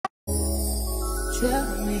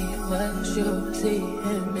Tell me what you see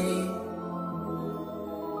in me.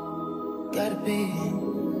 Gotta be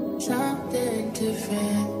something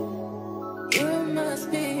different. You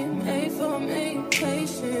must be made for me.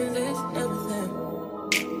 Patience is everything.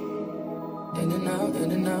 In and out,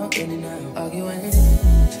 in and out, in and out. Arguing,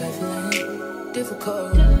 trifling,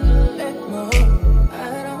 difficult. Let more.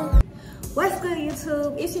 I don't. What's good,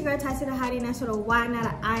 YouTube? It's your girl Tati the Hottie, and that's with a Y, not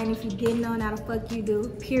an I. And if you didn't know, now the fuck you do,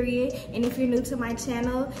 period. And if you're new to my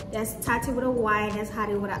channel, that's Tati with a Y, and that's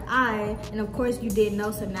Hottie with an I. And of course, you didn't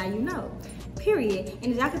know, so now you know, period.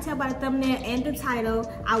 And as y'all can tell by the thumbnail and the title,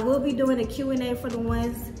 I will be doing a Q&A for the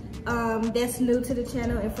ones that's new to the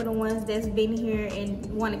channel and for the ones that's been here and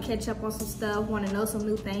want to catch up on some stuff, want to know some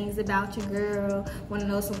new things about your girl, want to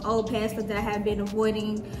know some old past stuff that I have been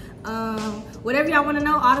avoiding. Whatever y'all want to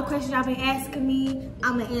know, all the questions y'all been asking me,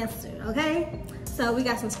 I'm gonna answer, okay? So we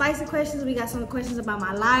got some spicy questions, we got some questions about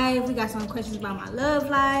my life, we got some questions about my love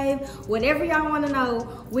life. Whatever y'all want to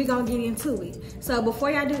know, we gonna get into it. So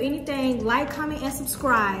before y'all do anything, like, comment, and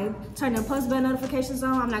subscribe. Turn the post bell notifications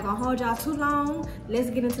on. I'm not gonna hold y'all too long. Let's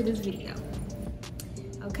get into this video.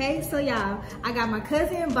 Okay, so y'all, I got my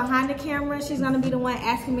cousin behind the camera. She's gonna be the one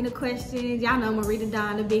asking me the questions. Y'all know Marie the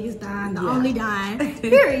Don, the biggest Don, the only Don,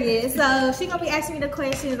 period. So she gonna be asking me the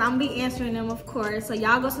questions. I'm gonna be answering them, of course. So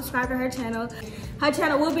y'all go subscribe to her channel. Her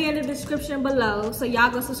channel will be in the description below. So y'all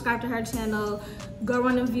go subscribe to her channel. Go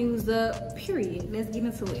run them views up, period. Let's get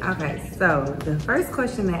into it. Okay, so the first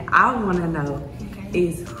question that I wanna know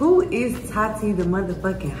is, who is Tati the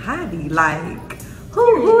motherfucking Hottie? Like,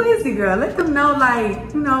 who is the girl? Let them know,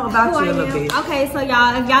 like, you know, about you a little bit. Okay, so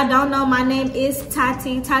y'all, if y'all don't know, my name is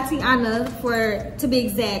Tatiana, to be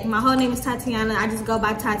exact. My whole name is Tatiana. I just go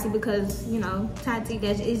by Tati because, you know, Tati,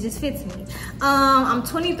 it just fits me. I'm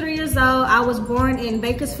 23 years old. I was born in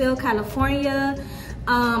Bakersfield, California.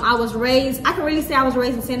 I was raised, I can really say I was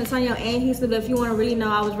raised in San Antonio and Houston, but if you want to really know,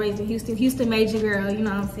 I was raised in Houston. Houston major girl, you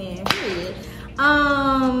know what I'm saying, period.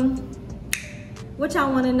 What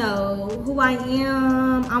y'all want to know? Who I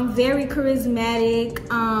am? I'm very charismatic.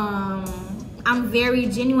 I'm very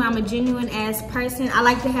genuine. I'm a genuine ass person. I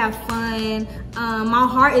like to have fun. My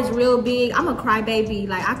heart is real big. I'm a crybaby.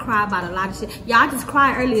 Like, I cry about a lot of shit. Y'all, I just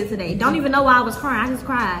cried earlier today. Don't even know why I was crying. I just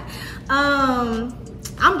cried.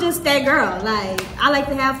 I'm just that girl. Like, I like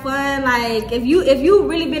to have fun. Like, if you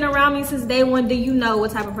really been around me since day one, do you know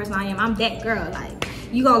what type of person I am? I'm that girl. Like,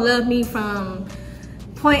 you gonna love me from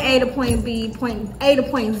point A to point B, point A to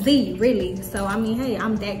point Z, really. So, I mean, hey,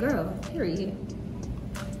 I'm that girl, period.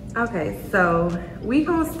 Okay, so we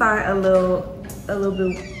gonna start a little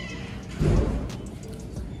bit.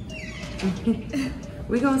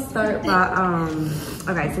 We gonna start by,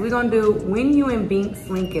 okay, so we gonna do when you and Bink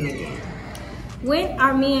slinking again. When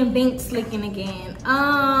are me and Bink slinking again?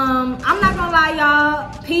 I'm not gonna lie,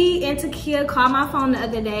 y'all. P and Takia called my phone the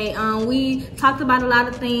other day. We talked about a lot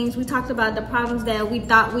of things. We talked about the problems that we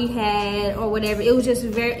thought we had or whatever. It was just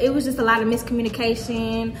a lot of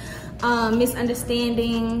miscommunication,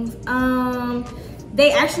 misunderstandings.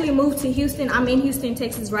 They actually moved to Houston. I'm in Houston,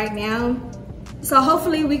 Texas right now. So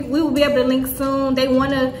hopefully we will be able to link soon. They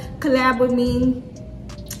wanna collab with me.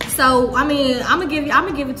 So, I mean, I'm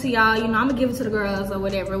gonna give it to y'all, you know, I'm gonna give it to the girls or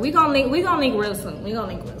whatever. We gonna link real soon.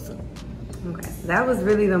 Okay, so that was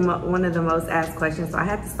really one of the most asked questions. So I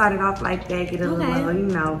had to start it off like that, get a little, you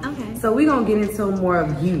know. Okay. So we gonna get into more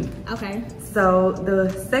of you. Okay. So the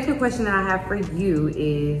second question that I have for you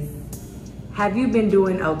is, have you been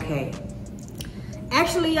doing okay?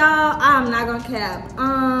 Actually, y'all, I'm not gonna cap.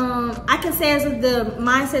 I can say as of the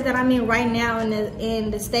mindset that I'm in right now,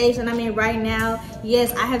 in the stage that I'm in right now,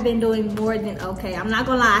 yes, I have been doing more than okay. I'm not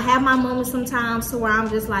gonna lie, I have my moments sometimes to where I'm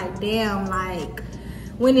just like, damn, like,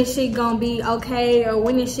 when is shit gonna be okay, or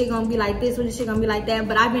when is shit gonna be like this, when is shit gonna be like that.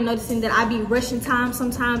 But I've been noticing that I be rushing time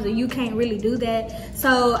sometimes, and you can't really do that.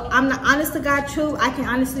 So I'm not, honest to God truth, I can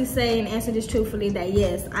honestly say and answer this truthfully that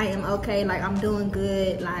yes, I am okay. Like, I'm doing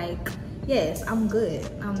good. Like, yes, I'm good.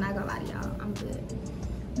 I'm not gonna lie to y'all, I'm good.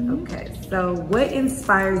 Okay, so what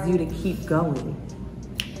inspires you to keep going?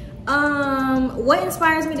 What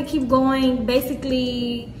inspires me to keep going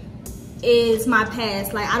basically is my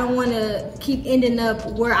past. Like, I don't want to keep ending up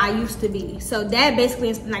where I used to be. So that basically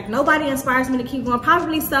is, like, nobody inspires me to keep going.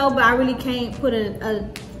 Probably so, but I really can't put a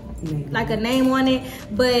name on it.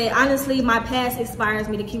 But honestly, my past inspires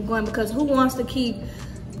me to keep going, because who wants to keep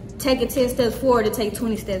taking 10 steps forward to take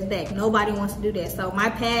 20 steps back? Nobody wants to do that. So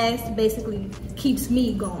my past basically keeps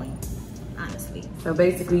me going, honestly. So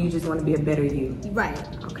basically, you just want to be a better you. Right.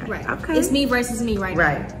 Okay. Right. Okay. It's me versus me right now.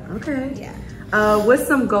 Right. Okay. Yeah. What's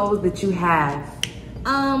some goals that you have?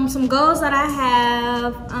 Some goals that I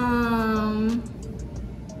have.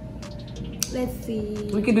 Let's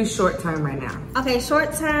see. We can do short term right now. Okay,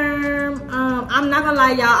 short term. I'm not gonna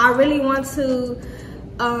lie, y'all. I really want to,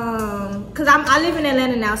 cause I live in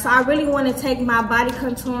Atlanta now, so I really want to take my body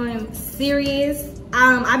contouring serious.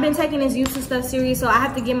 I've been taking this YouTube stuff serious, so I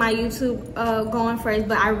have to get my YouTube going first.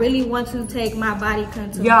 But I really want to take my body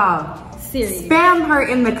contouring. Y'all. Serious. Spam her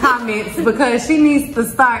in the comments because she needs to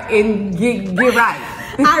start and get right.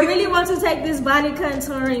 I really want to take this body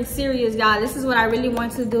contouring serious, y'all. This is what I really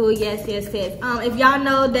want to do. Yes. If y'all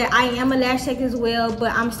know that I am a lash tech as well,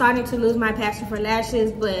 but I'm starting to lose my passion for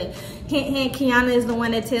lashes. But hint, Kiana is the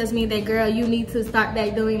one that tells me that, girl, you need to start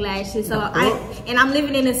back doing lashes. So I'm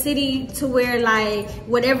living in a city to where, like,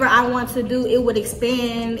 whatever I want to do, it would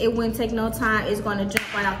expand. It wouldn't take no time. It's gonna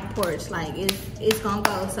jump right off the porch. Like, it's gonna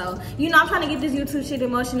go. So, you know, I'm trying to get this YouTube shit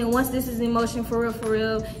in motion, and once this is in motion for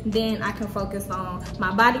real, then I can focus on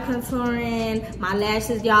my body contouring, my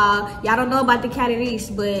lashes, y'all. Y'all don't know about the Cataries,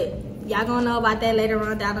 but y'all gonna know about that later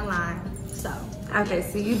on down the line. So. Okay,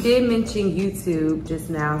 so you did mention YouTube just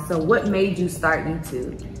now. So what made you start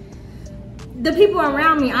YouTube? The people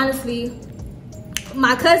around me, honestly.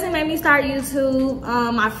 My cousin made me start YouTube.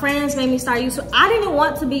 My friends made me start YouTube. I didn't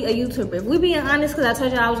want to be a YouTuber. If we being honest, because I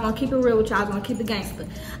told y'all I was going to keep it real with y'all. I was going to keep it gangster.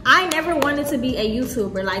 I never wanted to be a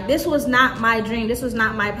YouTuber. Like, this was not my dream. This was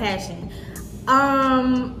not my passion.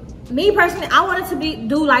 Me personally, I wanted to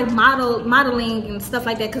do like modeling and stuff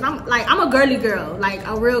like that, because I'm a girly girl, like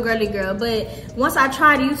a real girly girl. But once I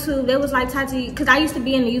tried YouTube, they was like, Tati, because I used to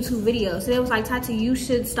be in the YouTube videos, so they was like, Tati, you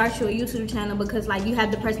should start your YouTube channel because, like, you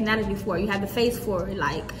have the personality for it, you have the face for it,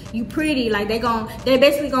 like, you pretty, like, they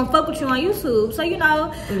basically gonna fuck with you on YouTube. So, you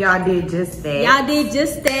know, y'all did just that. Y'all did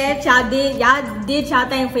just that. Y'all did y'all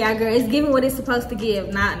thing for y'all girl. It's giving what it's supposed to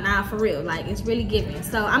give, not for real. Like, it's really giving.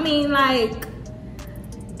 So, I mean, like,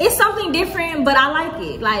 it's something different, but I like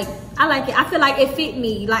it. Like, I like it. I feel like it fit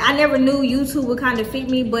me. Like, I never knew YouTube would kind of fit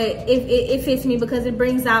me, but it fits me because it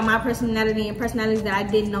brings out my personality and personalities that I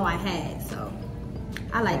didn't know I had. So,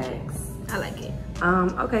 I like it. I like it.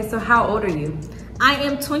 Okay, so how old are you? I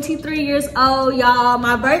am 23 years old, y'all.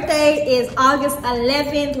 My birthday is August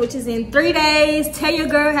 11th, which is in 3 days. Tell your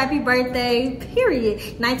girl happy birthday,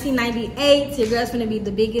 period. 1998. Your girl's gonna be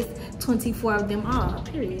the biggest 24 of them all,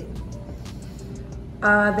 period.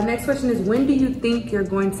 The next question is, when do you think you're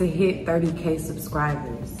going to hit 30K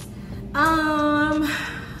subscribers?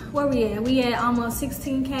 Where we at? We at almost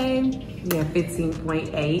 16K. Yeah,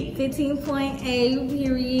 15.8. 15.8,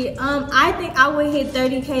 period. I think I would hit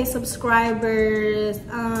 30K subscribers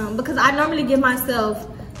because I normally give myself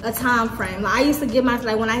a time frame. Like, I used to give myself,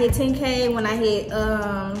 like, when I hit 10K, when I hit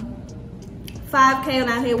 5K, when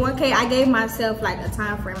I hit 1K, I gave myself like a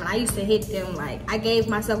time frame, and I used to hit them, like, I gave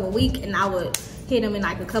myself a week and I would hit them in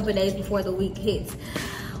like a couple of days before the week hits.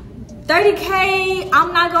 30K,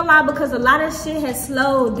 I'm not gonna lie, because a lot of shit has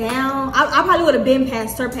slowed down. I probably would have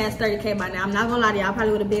surpassed 30K by now. I'm not gonna lie to y'all, I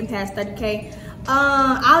probably would have been past 30K.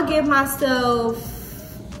 I'll give myself,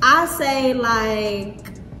 I say like,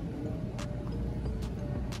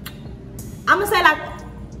 I'm gonna say like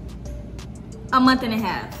a month and a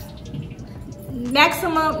half.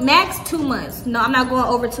 Maximum, max 2 months. No, I'm not going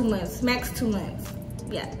over 2 months. Max 2 months.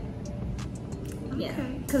 Yeah. Yeah,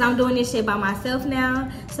 because I'm doing this shit by myself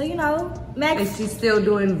now. So, you know, max. And she's still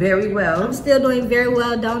doing very well. I'm still doing very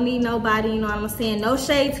well. Don't need nobody, you know what I'm saying? No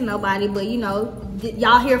shade to nobody, but, you know,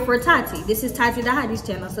 y'all here for Tati. This is Tati the Hottie's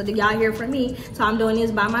channel, so y'all here for me. So I'm doing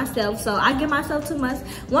this by myself. So I give myself 2 months.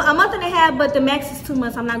 A month and a half, but the max is 2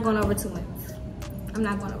 months. I'm not going over 2 months. I'm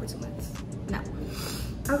not going over 2 months. No.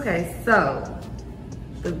 Okay, so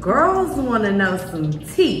the girls want to know some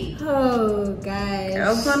tea. Oh, guys.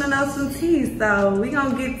 Girls want to know some tea, so we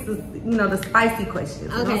gonna get to, you know, the spicy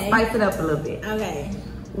questions. Okay. We're gonna spice it up a little bit. Okay.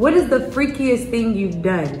 What is the freakiest thing you've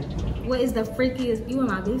done? What is the freakiest? You in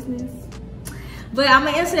my business? But I'm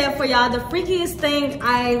gonna answer that for y'all. The freakiest thing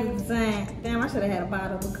I've done. Damn, I should have had a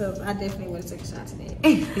bottle because I definitely would have taken a shot today.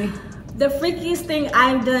 The freakiest thing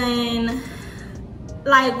I've done,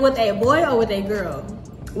 like with a boy or with a girl?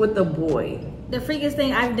 With a boy. The freakiest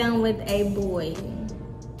thing I've done with a boy.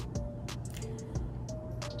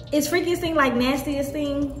 Is freakiest thing like nastiest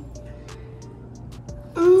thing?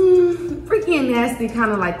 Freaky and nasty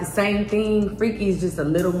kind of like the same thing. Freaky is just a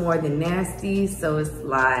little more than nasty, so it's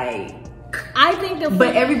like, I think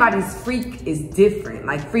but everybody's freak is different.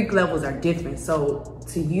 Like, freak levels are different. So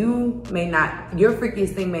to you, your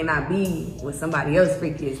freakiest thing may not be what somebody else's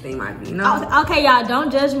freakiest thing might be, you know? Okay, y'all, don't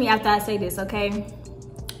judge me after I say this, okay?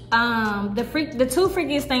 The two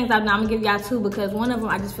freakiest things I've done, I'm gonna give y'all two because one of them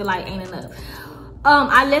I just feel like ain't enough.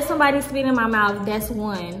 I let somebody spit in my mouth, that's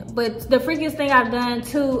one. But the freakiest thing I've done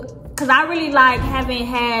too, cause I really like haven't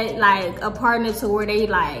had like a partner to where they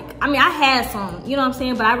like, I mean, I had some, you know what I'm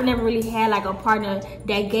saying? But I never really had like a partner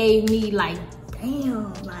that gave me like,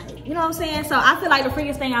 damn, like, you know what I'm saying? So I feel like the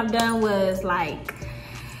freakiest thing I've done was like,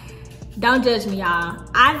 don't judge me, y'all.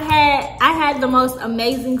 I had the most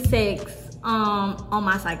amazing sex on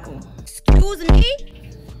my cycle. Excuse me?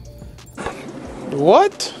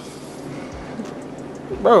 What?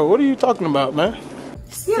 Bro, what are you talking about, man?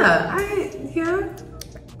 Yeah,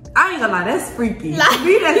 I ain't gonna lie, that's freaky. To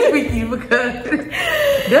me, that's freaky because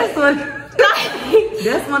that's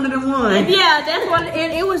one of the ones. Yeah, that's one,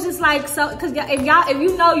 and it was just like, so, cause if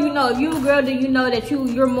you know, you know. If you a girl, then you know that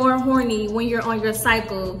you're more horny when you're on your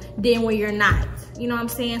cycle than when you're not. You know what I'm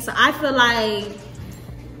saying? So I feel like,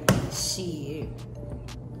 shit.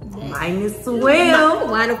 Mine as well.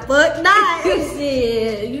 Why the fuck not?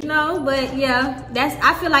 Shit, you know, but yeah,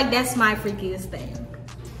 I feel like that's my freakiest thing.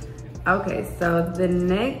 Okay, so the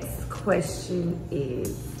next question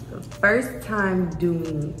is the first time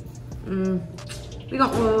doing. We're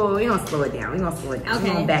gonna slow it down. Okay. We're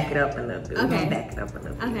gonna back it up a little bit.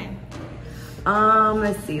 Okay.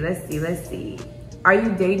 Let's see. Are you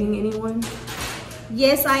dating anyone?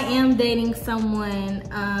 Yes, I am dating someone.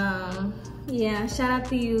 Yeah, shout out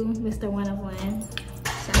to you, Mr. One of One.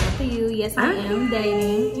 Shout out to you. Yes, I am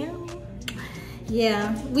dating.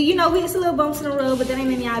 Yeah. Well, you know, it's a little bumps in the road, but that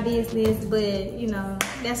ain't in y'all business. But, you know,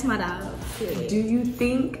 that's my dog. Period. Do you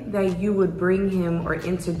think that you would bring him or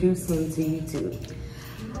introduce him to YouTube?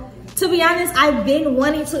 To be honest, I've been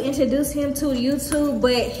wanting to introduce him to YouTube,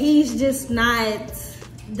 but he's just not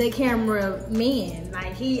the camera man.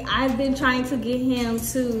 Like I've been trying to get him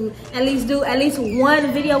to at least do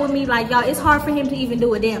one video with me. Like, y'all, it's hard for him to even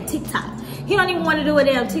do a damn TikTok. He don't even want to do a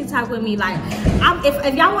damn TikTok with me. Like,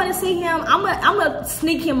 if y'all want to see him, I'm gonna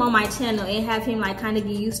sneak him on my channel and have him like kind of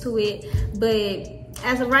get used to it. But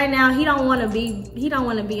as of right now, he don't want to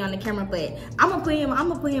be on the camera. But I'm gonna put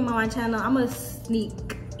him on my channel. I'm gonna sneak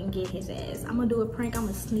and get his ass. I'm gonna do a prank. I'm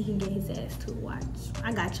gonna sneak and get his ass too. Watch.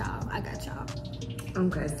 I got y'all.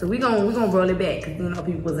 Okay, so we gonna roll it back because you know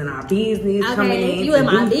people was in our business. Okay, coming in. You in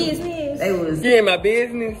my business. You in my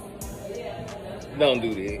business? Don't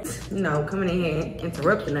do this. You know, coming in here and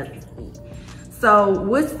interrupting us. So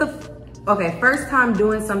what's first time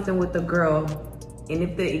doing something with a girl, and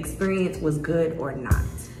if the experience was good or not?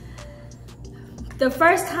 The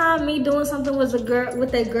first time me doing something with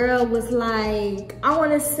a girl was like, I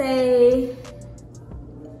want to say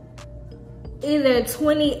either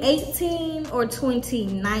 2018 or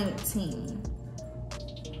 2019.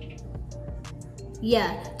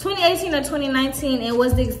 Yeah, 2018 or 2019. It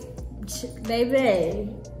was the, baby,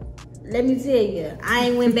 let me tell you, I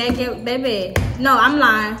ain't went back yet, baby. No, I'm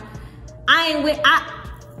lying.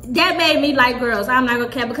 That made me like girls. I'm not gonna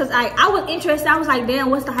care because I was interested. I was like, damn,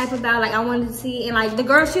 what's the hype about? Like, I wanted to see. And like the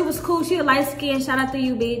girl, she was cool. She was light skinned. Shout out to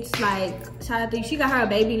you, bitch. Like, shout out to you. She got her a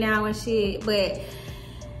baby now and shit. But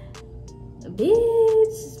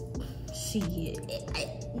bitch, shit.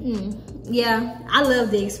 Yeah, I love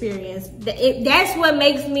the experience. That's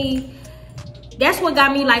what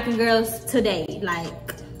got me liking girls today.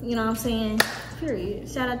 Like, you know what I'm saying? Period.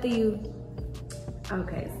 Shout out to you.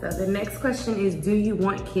 Okay, so the next question is, do you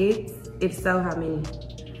want kids? If so, how many?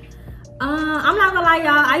 I'm not gonna lie,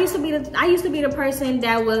 y'all. I used to be the person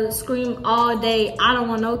that would scream all day, I don't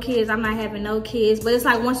want no kids, I'm not having no kids. But it's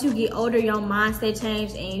like once you get older, your mindset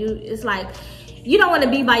changed, and it's like you don't want to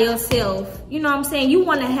be by yourself. You know what I'm saying? You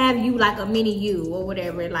want to have you like a mini you or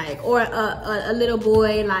whatever, like, or a little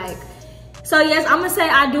boy, like. So yes, I'm gonna say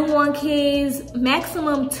I do want kids.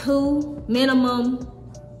 Maximum 2, minimum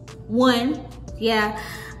 1. Yeah,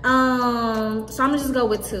 so I'm gonna just go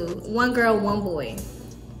with 2. 1 girl, 1 boy.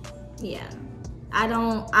 Yeah,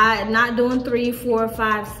 I'm not doing 3, 4,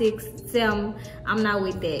 5, 6, 7. I'm not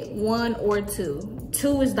with that. 1 or 2.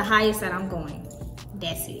 2 is the highest that I'm going.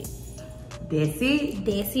 That's it. That's it?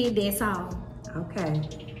 That's it, that's all. Okay.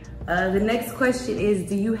 The next question is,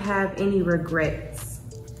 do you have any regrets?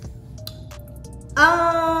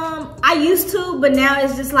 I used to, but now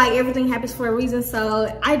it's just like everything happens for a reason, so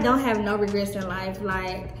I don't have no regrets in life.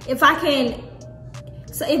 Like, if I can,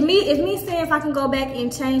 so if me saying if I can go back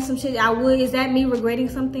and change some shit, I would. Is that me regretting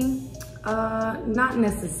something? Not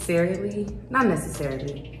necessarily. Not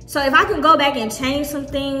necessarily. So if I can go back and change some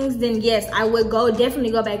things, then yes, I would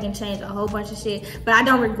definitely go back and change a whole bunch of shit. But I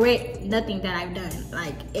don't regret nothing that I've done,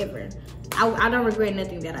 like, ever. I don't regret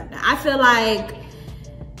nothing that I've done. I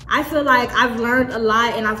feel like I've learned a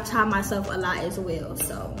lot and I've taught myself a lot as well.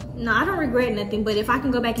 So no, I don't regret nothing. But if I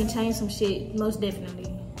can go back and change some shit, most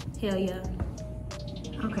definitely. Hell yeah.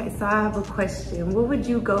 Okay, so I have a question. What would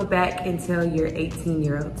you go back and tell your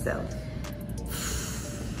 18-year-old self?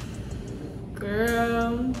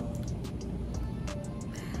 Girl,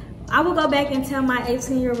 I would go back and tell my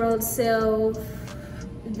 18-year-old self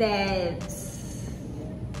that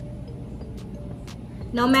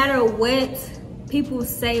no matter what people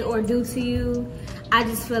say or do to you, I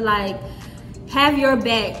just feel like have your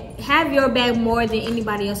back more than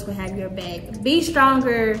anybody else will have your back. Be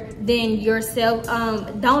stronger than yourself.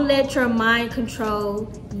 Don't let your mind control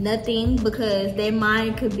nothing, because that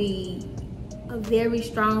mind could be a very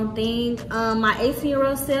strong thing. My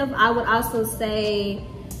 18-year-old self, I would also say,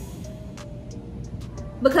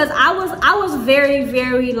 because I was very,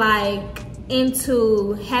 very like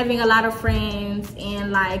into having a lot of friends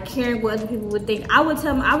and like caring what other people would think. I would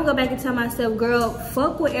go back and tell myself, girl,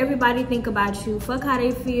 fuck what everybody think about you. Fuck how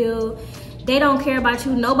they feel. They don't care about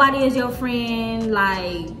you. Nobody is your friend.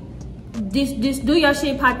 Like, just do your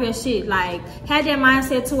shit, pop your shit. Like, have that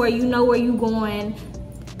mindset to where you know where you going.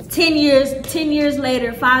 10 years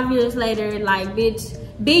later, 5 years later, like, bitch,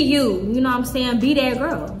 be you. You know what I'm saying? Be that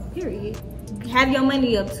girl, period. Have your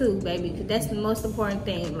money up too, baby, because that's the most important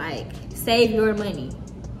thing. Like, save your money,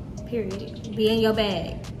 period. Be in your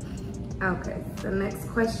bag. Okay, the next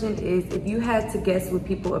question is, if you had to guess what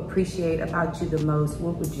people appreciate about you the most,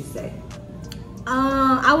 what would you say?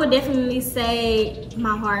 I would definitely say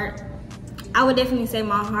my heart. I would definitely say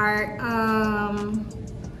my heart.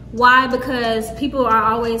 Why? Because people are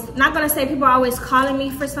always, not gonna say people are always calling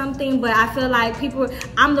me for something, but I feel like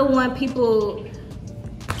I'm the one people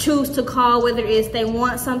choose to call, whether it's they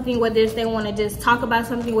want something, whether it's they want to just talk about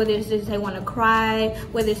something, whether it's just they want to cry,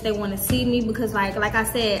 whether it's they want to see me, because like I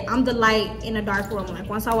said, I'm the light in a dark room. Like,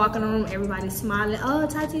 once I walk in the room, everybody's smiling. Oh,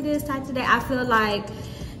 Tati this, Tati that. I feel like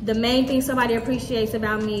the main thing somebody appreciates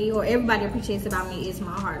about me, or everybody appreciates about me, is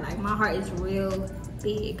my heart. Like, my heart is real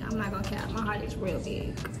big. I'm not gonna cap. My heart is real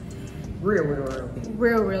big. Real big.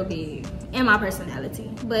 Real big. And my personality.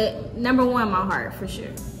 But number one, my heart, for sure.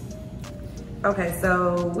 Okay,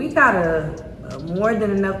 so we got more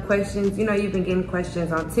than enough questions. You know, you've been getting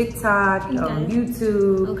questions on TikTok, on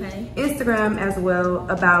YouTube, Instagram as well,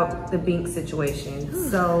 about the Binks situation.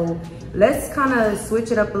 So let's kind of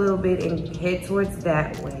switch it up a little bit and head towards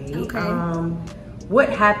that way. Okay. What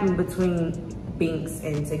happened between Binks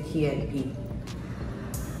and Takia and P?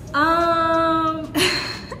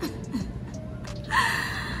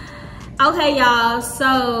 Okay, y'all,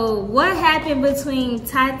 so what happened between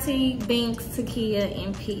Tati, Binks, Takia,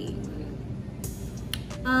 and P?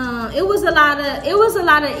 It was a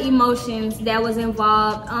lot of emotions that was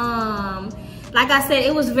involved. Like I said,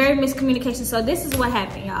 it was very miscommunication. So this is what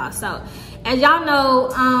happened, y'all. So as y'all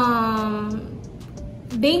know,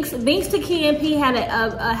 Binks, Takia, and P had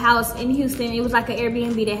a house in Houston. It was like an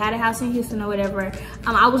Airbnb. They had a house in Houston or whatever.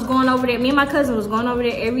 I was going over there. Me and my cousin was going over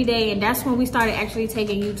there every day, and that's when we started actually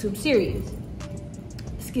taking YouTube serious.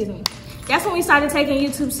 Excuse me. That's when we started taking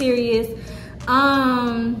YouTube serious.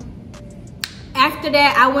 After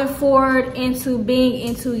that, I went forward into being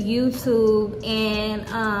into YouTube,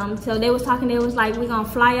 and so they was talking. They was like, "We're gonna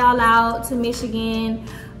fly y'all out to Michigan."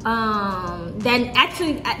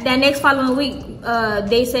 That next following week,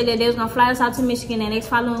 they said that they was gonna fly us out to Michigan. That next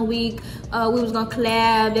following week, we was gonna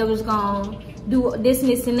collab. They was gonna do this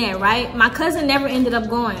and that, right? My cousin never ended up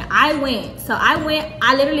going. I went. So I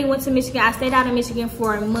literally went to Michigan. I stayed out in Michigan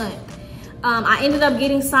for a month. I ended up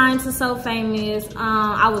getting signed to So Famous.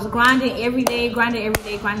 I was grinding every day.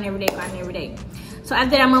 So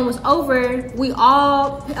after that month was over, we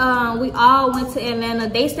all went to Atlanta.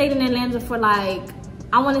 They stayed in Atlanta for like,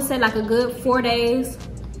 I want to say like a good 4 days.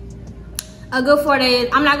 I'm not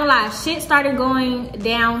gonna lie, shit started going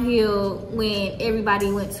downhill when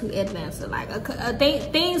everybody went to Atlanta. Like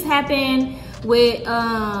things happened with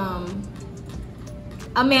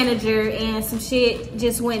a manager, and some shit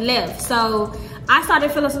just went left. So I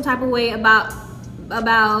started feeling some type of way about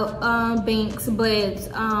Binks, but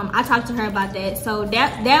I talked to her about that. So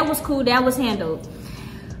that was cool. That was handled.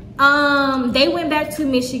 They went back to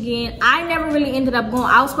Michigan. I never really ended up going.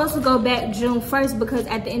 I was supposed to go back June 1st, because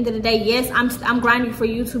at the end of the day, yes, I'm grinding for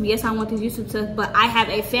YouTube. Yes, I want this YouTube stuff, but I have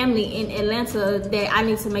a family in Atlanta that I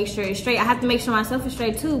need to make sure is straight. I have to make sure myself is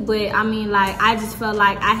straight too, but I mean, like, I just felt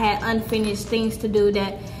like I had unfinished things to do,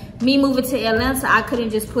 that me moving to Atlanta, I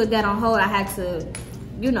couldn't just put that on hold. I had to,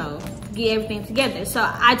 you know, get everything together. So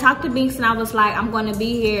I talked to Binks, and I was like, I'm going to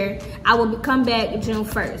be here. I will come back June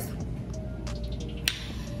 1st.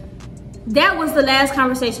 That was the last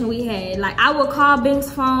conversation we had. Like, I would call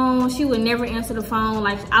Binks' phone. She would never answer the phone.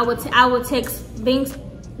 Like, I would text Binks,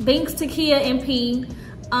 Takia, and P.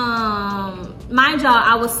 mind y'all,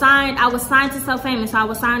 I was signed to So Famous, so I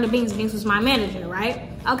was signed to Binks. Binks was my manager, right?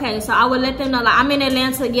 Okay, so I would let them know, like, I'm in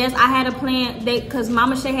Atlanta. Yes, I had a plan. Because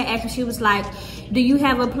Mama Shay had asked me, she was like, do you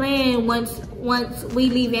have a plan once we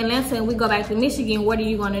leave Atlanta and we go back to Michigan? What are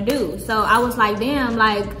you gonna do? So I was like, damn,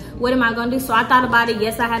 like, what am I gonna do? So I thought about it.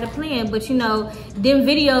 Yes, I had a plan, but you know, them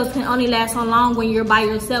videos can only last so long when you're by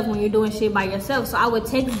yourself, when you're doing shit by yourself. So I would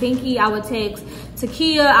text Binky, I would text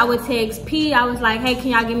Takia, I would text P. I was like, hey, can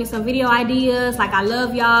y'all give me some video ideas? Like, I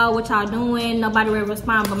love y'all, what y'all doing? Nobody would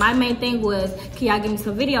respond, but my main thing was, can y'all give me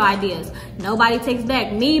some video ideas? Nobody takes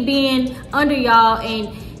back. Me being under y'all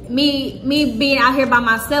and me being out here by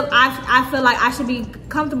myself, I feel like I should be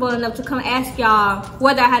comfortable enough to come ask y'all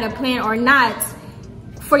whether I had a plan or not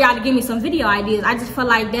for y'all to give me some video ideas. I just feel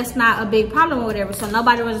like that's not a big problem or whatever. So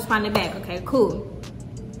nobody was responding back. Okay, cool.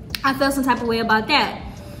 I felt some type of way about that.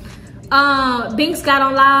 Binks got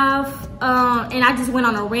on live, and I just went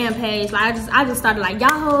on a rampage. Like I just started like, y'all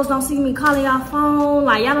hoes don't see me calling y'all phone,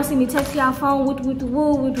 like y'all don't see me texting y'all phone,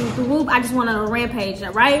 whoop. I just went on a rampage,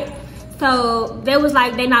 right? So they was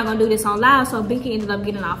like, they not gonna do this on live. So Binky ended up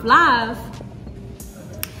getting off live.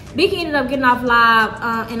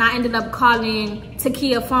 And I ended up calling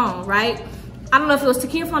Takia phone, right? I don't know if it was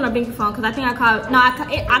Takia phone or Binky phone, because I think I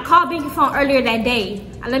called Binky phone earlier that day.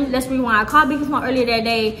 Let's rewind. I called Binky phone earlier that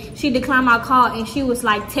day. She declined my call and she was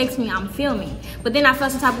like, text me, I'm filming. But then I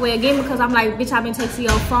felt some type of way again because I'm like, bitch, I've been texting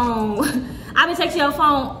your phone. I've been texting your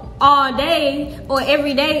phone all day or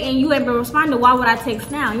every day and you ain't been responding. Why would I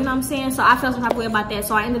text now? You know what I'm saying? So I felt some type of way about that.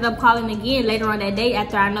 So I ended up calling again later on that day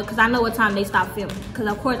after because I know what time they stopped filming. Because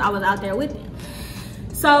of course I was out there with them.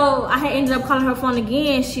 So I had ended up calling her phone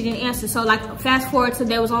again. She didn't answer. So like fast forward to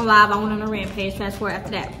they was on live. I went on a rampage. Fast forward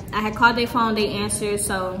after that, I had called their phone. They answered.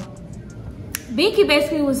 So Binky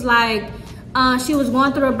basically was like, she was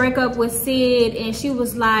going through a breakup with Sid, and she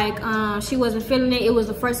was like, she wasn't feeling it. It was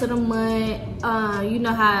the first of the month. You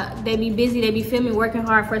know how they be busy, they be filming, working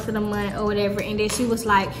hard first of the month or whatever. And then she was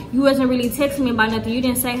like, you wasn't really texting me about nothing. You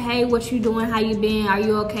didn't say, hey, what you doing? How you been? Are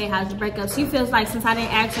you okay? How's the breakup? She feels like since I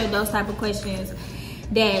didn't ask her those type of questions,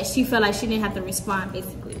 that she felt like she didn't have to respond,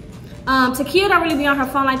 basically. Takia don't really be on her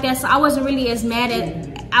phone like that, so I wasn't really as mad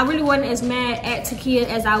at Takia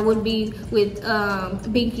as I would be with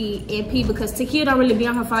Binky and P, because Takia don't really be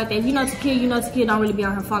on her phone like that. If you know Takia don't really be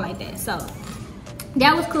on her phone like that. So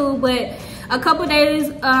that was cool, but a couple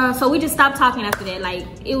days, so we just stopped talking after that. Like,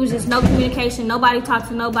 it was just no communication. Nobody talked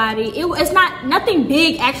to nobody. Nothing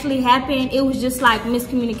big actually happened. It was just like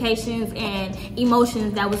miscommunications and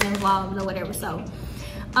emotions that was involved or whatever. So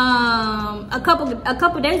a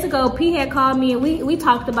couple days ago, P had called me and we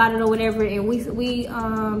talked about it or whatever, and we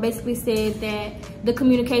basically said that the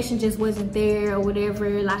communication just wasn't there or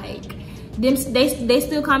whatever. Like, they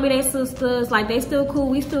still call me their sisters, like they still cool,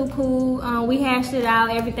 we still cool. We hashed it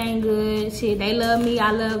out, everything good. Shit, they love me,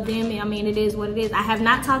 I love them. I mean, it is what it is. I have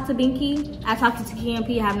not talked to Binky. I talked to Takia and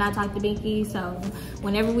P. I have not talked to Binky. So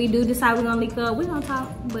whenever we do decide we're gonna link up, we're gonna talk.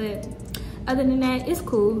 But other than that, it's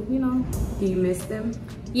cool, you know. Do you miss them?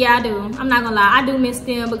 Yeah, I do. I'm not gonna lie, I do miss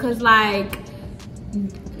them, because like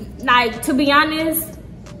to be honest,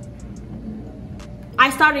 I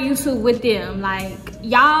started YouTube with them. Like,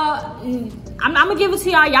 y'all, I'm gonna give it to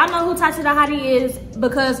y'all. Y'all know who Tati the Hottie is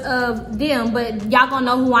because of them, but y'all gonna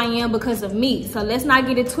know who I am because of me. So let's not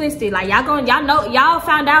get it twisted. Like, y'all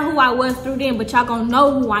found out who I was through them, but y'all gonna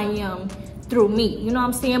know who I am through me. You know what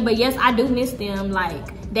I'm saying? But yes, I do miss them.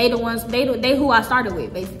 Like, they who I started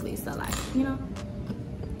with, basically. So like, you know,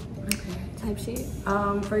 type shit.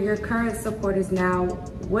 For your current supporters now,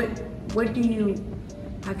 what do you,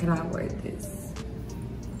 how can I word this?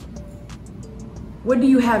 What do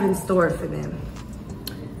you have in store for them?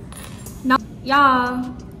 No,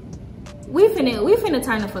 y'all, we finna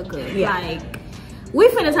turn the fuck up. Yeah. Like, we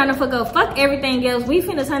finna turn the fuck up. Fuck everything else. We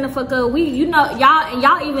finna turn the fuck up. You know,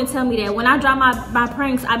 y'all even tell me that when I drop my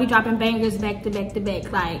pranks, I be dropping bangers back to back to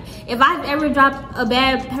back. Like, if I've ever dropped a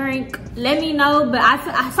bad prank, let me know. But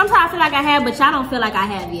sometimes I feel like I have, but y'all don't feel like I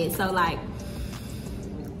have yet. So like,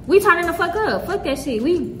 we turning the fuck up. Fuck that shit.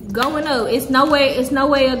 We going up. It's no way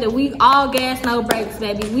up that we all gas, no brakes,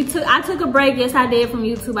 baby. I took a break. Yes, I did, from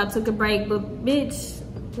YouTube. I took a break, but bitch,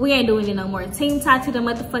 we ain't doing it no more. Team Tati the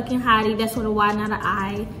motherfucking Hottie. That's with a Y, not an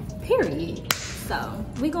I, period. So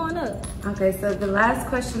we going up. Okay, so the last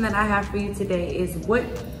question that I have for you today is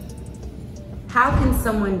how can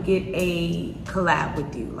someone get a collab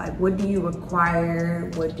with you? Like, what do you require?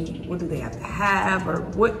 What do they have to have? Or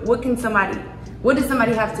what does somebody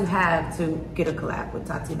have to get a collab with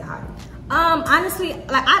Tati the Hottie? Honestly,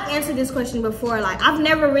 like, I've answered this question before. Like, I've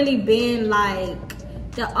never really been like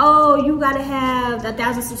oh, you gotta have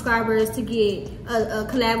 1,000 subscribers to get a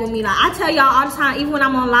collab with me. Like, I tell y'all all the time, even when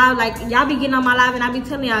I'm on live, like, y'all be getting on my live and I be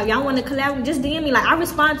telling y'all want to collab, just DM me. Like, I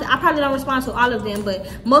probably don't respond to all of them, but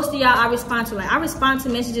most of y'all I respond to. Like, I respond to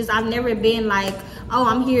messages. I've never been like, oh,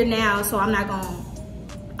 I'm here now, so I'm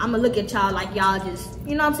gonna look at y'all like y'all just,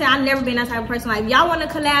 you know what I'm saying? I've never been that type of person. Like, if y'all want to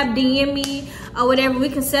collab, DM me or whatever. We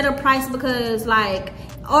can set a price because, like,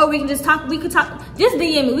 or we can just talk, just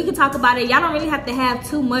DM me, we can talk about it. Y'all don't really have to have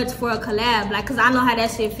too much for a collab, like, cause I know how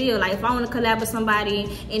that shit feel. Like, if I want to collab with somebody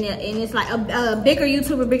and it's like a bigger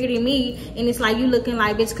YouTuber, bigger than me, and it's like you looking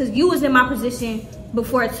like, bitch, cause you was in my position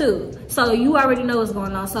before too. So you already know what's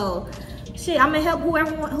going on. So shit, I'm gonna help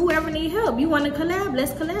whoever need help. You want to collab?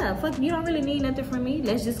 Let's collab. Fuck, you don't really need nothing from me.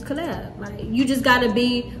 Let's just collab. Like, you just gotta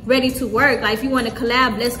be ready to work. Like, if you want to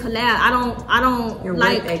collab, let's collab. I don't your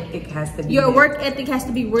like, work ethic has to be your work ethic has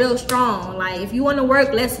to be real strong. Like, if you want to work,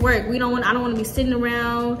 let's work. I don't want to be sitting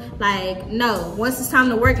around. Like, no. Once it's time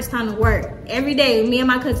to work, it's time to work. Every day, me and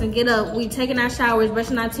my cousin get up. We taking our showers,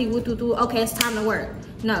 brushing our teeth. Okay, it's time to work.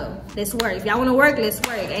 No, let's work. If y'all want to work, let's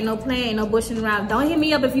work. Ain't no plan, ain't no bushing around. Don't hit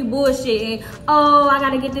me up if you bullshit and, oh, I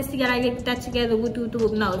gotta get this together, I get that together.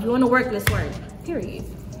 No, if you want to work, let's work. Period.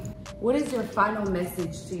 What is your final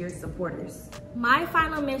message to your supporters? My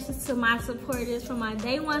final message to my supporters, from my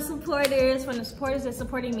day one supporters, from the supporters that's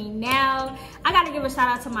supporting me now, I gotta give a shout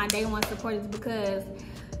out to my day one supporters because,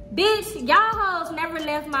 bitch, y'all hoes never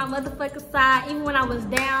left my motherfucking side. Even when I was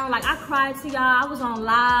down, like, I cried to y'all. I was on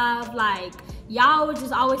live, like, y'all was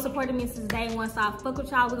just always supporting me since day one. So I fuck with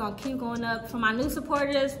y'all. We're gonna keep going up. For my new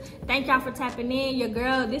supporters, thank y'all for tapping in. Your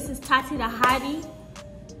girl, this is Tati the Hottie.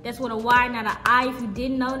 That's with a Y, not an I. If you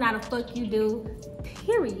didn't know, now the fuck you do.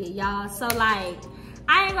 Period, y'all. So, like,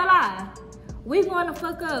 I ain't gonna lie. We going to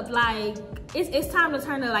fuck up. Like, it's time to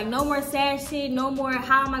turn up. Like, no more sad shit. No more,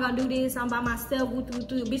 how am I gonna do this? I'm by myself.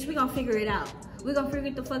 Bitch, we gonna figure it out. We gonna figure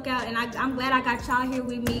it the fuck out. And I'm glad I got y'all here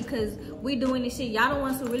with me because we doing this shit. Y'all the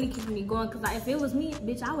ones who really keeping me going. Because if it was me,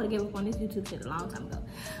 bitch, I would have given up on this YouTube shit a long time ago.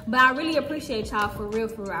 But I really appreciate y'all, for real,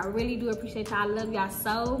 for real. I really do appreciate y'all. I love y'all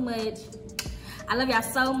so much. I love y'all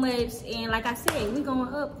so much. And like I said, we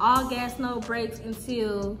going up, all gas, no brakes,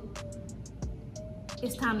 until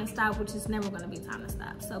it's time to stop, which is never gonna be time to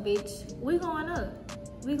stop. So, bitch, we going up.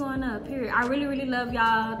 We going up, period. I really, really love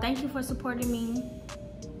y'all. Thank you for supporting me.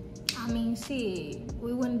 I mean, shit,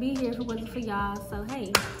 we wouldn't be here if it wasn't for y'all. So,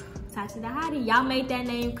 hey, Tati the Hottie, y'all made that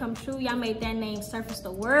name come true. Y'all made that name surface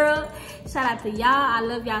the world. Shout out to y'all. I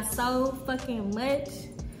love y'all so fucking much.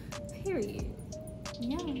 Period.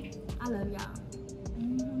 Yeah, I love y'all.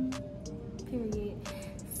 Period.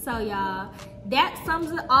 So, y'all, that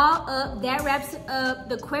sums it all up. That wraps it up.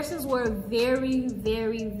 The questions were very,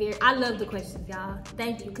 very, very, I love the questions, y'all.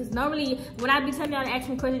 Thank you. Because normally when I be telling y'all to ask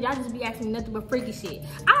me questions, y'all just be asking me nothing but freaky shit.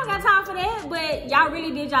 I don't got time for that, but y'all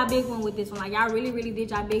really did y'all big one with this one. Like, y'all really, really did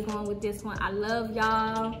y'all big one with this one. I love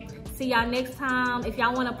y'all. See y'all next time. If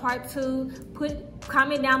y'all want a part 2,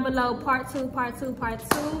 comment down below, part 2, part 2, part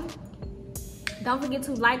 2. Don't forget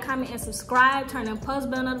to like, comment, and subscribe. Turn the post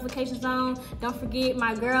bell notifications on. Don't forget,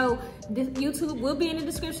 my girl, this YouTube will be in the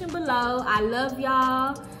description below. I love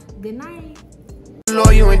y'all. Good night.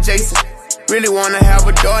 Lord, you and Jason really want to have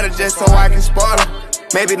a daughter just so I can spoil her.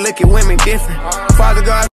 Maybe look at women different. Father God.